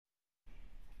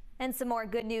And some more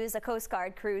good news. A Coast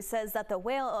Guard crew says that the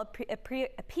whale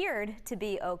appeared to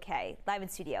be okay. Live in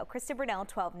studio, Krista Burnell,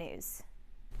 12 News.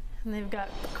 And they've got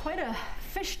quite a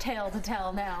fishtail to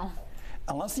tell now.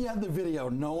 Unless you had the video,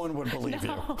 no one would believe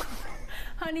you.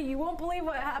 Honey, you won't believe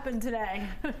what happened today.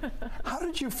 How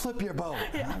did you flip your boat?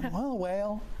 Yeah. Well,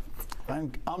 whale.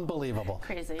 Unbelievable.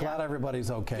 Crazy. Glad everybody's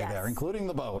okay there, including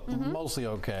the boat. Mostly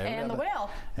okay. And the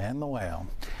whale. And the whale.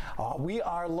 We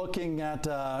are looking at,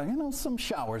 some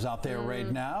showers out there right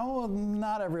now.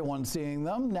 Not everyone's seeing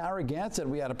them. Narragansett,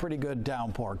 we had a pretty good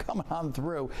downpour coming on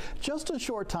through just a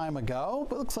short time ago,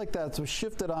 but looks like that's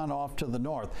shifted on off to the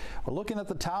north. We're looking at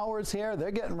the towers here.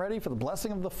 They're getting ready for the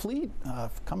blessing of the fleet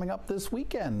coming up this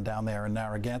weekend down there in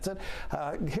Narragansett.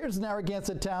 Here's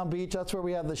Narragansett Town Beach. That's where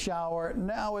we have the shower.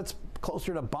 Now it's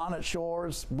closer to Bonnet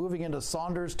Shores, moving into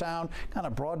Saunderstown, kind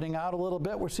of broadening out a little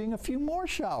bit. We're seeing a few more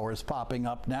showers popping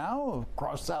up now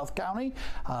across South County,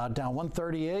 down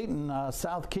 138 in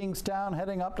South Kingstown,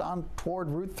 heading up on toward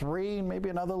Route 3, maybe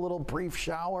another little brief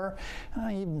shower,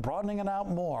 even broadening it out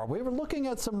more. We were looking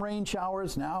at some rain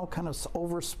showers now, kind of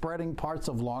overspreading parts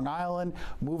of Long Island,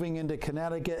 moving into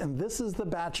Connecticut, and this is the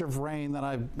batch of rain that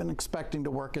I've been expecting to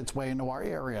work its way into our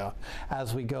area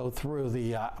as we go through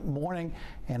the morning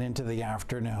and into the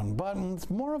afternoon. But it's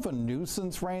more of a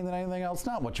nuisance rain than anything else.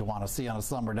 Not what you want to see on a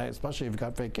summer day, especially if you've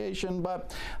got vacation,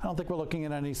 but I don't think we're looking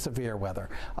at any severe weather.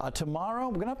 Tomorrow,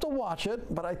 we're going to have to watch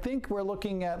it, but I think we're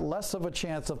looking at less of a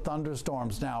chance of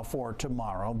thunderstorms now for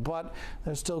tomorrow, but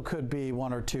there still could be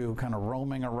one or two kind of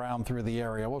roaming around through the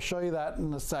area. We'll show you that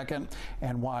in a second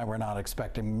and why we're not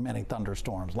expecting many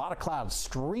thunderstorms. A lot of clouds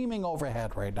streaming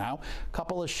overhead right now. A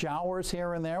couple of showers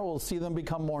here and there. We'll see them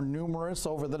become more numerous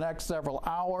over the next several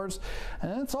hours.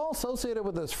 And it's all associated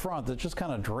with this front that's just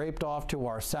kind of draped off to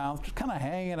our south, just kind of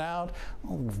hanging out,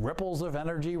 ripples of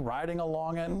energy riding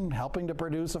along it and helping to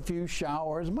produce a few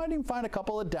showers. Might even find a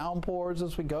couple of downpours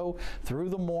as we go through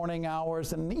the morning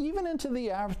hours, and even into the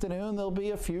afternoon there'll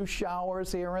be a few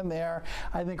showers here and there.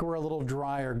 I think we're a little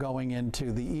drier going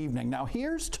into the evening. Now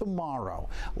here's tomorrow.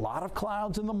 A lot of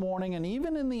clouds in the morning and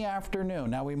even in the afternoon.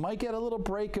 Now we might get a little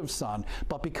break of sun,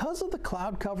 but because of the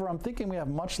cloud cover, I'm thinking we have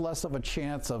much less of a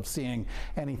chance of seeing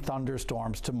any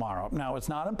thunderstorms tomorrow. Now it's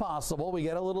not impossible. We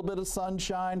get a little bit of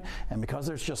sunshine, and because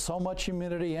there's just so much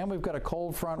humidity and we've got a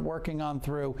cold front working on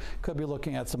through, could be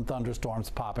looking at some thunderstorms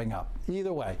popping up.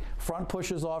 Either way, front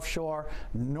pushes offshore,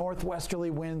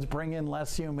 northwesterly winds bring in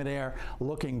less humid air,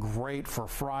 looking great for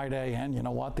Friday and you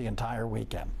know what, the entire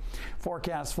weekend.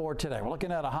 Forecast for today, we're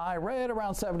looking at a high right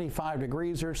around 75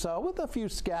 degrees or so with a few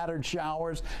scattered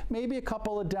showers, maybe a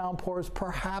couple of downpours,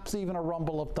 perhaps even a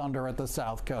rumble of thunder at the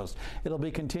south coast. It'll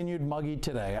be continued muggy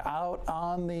today. Out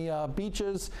on the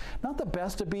beaches, not the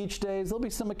best of beach days. There'll be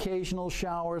some occasional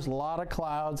showers, a lot of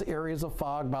clouds, areas of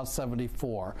fog, about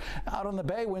 74. Out on the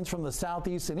bay, winds from the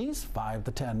southeast and east, 5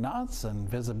 to 10 knots, and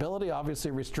visibility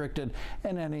obviously restricted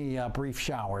in any brief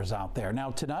showers out there.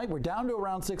 Now tonight, we're down to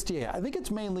around 68. I think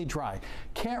it's mainly dry.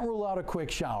 Can't rule out a quick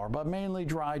shower, but mainly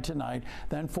dry tonight.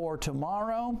 Then for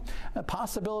tomorrow, a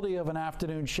possibility of an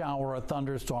afternoon shower or a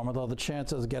thunderstorm, although the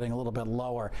chances getting a little bit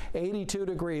lower. 82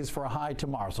 degrees for a high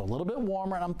tomorrow, so a little bit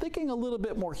warmer, and I'm thinking a little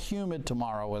bit more humid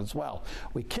tomorrow as well.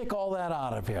 We kick all that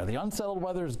out of here. The unsettled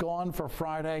weather is gone for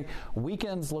Friday.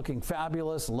 Weekend's looking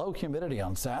fabulous. Low humidity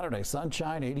on Saturday.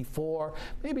 Sunshine, 84.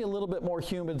 Maybe a little bit more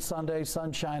humid Sunday.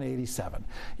 Sunshine, 87.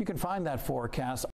 You can find that forecast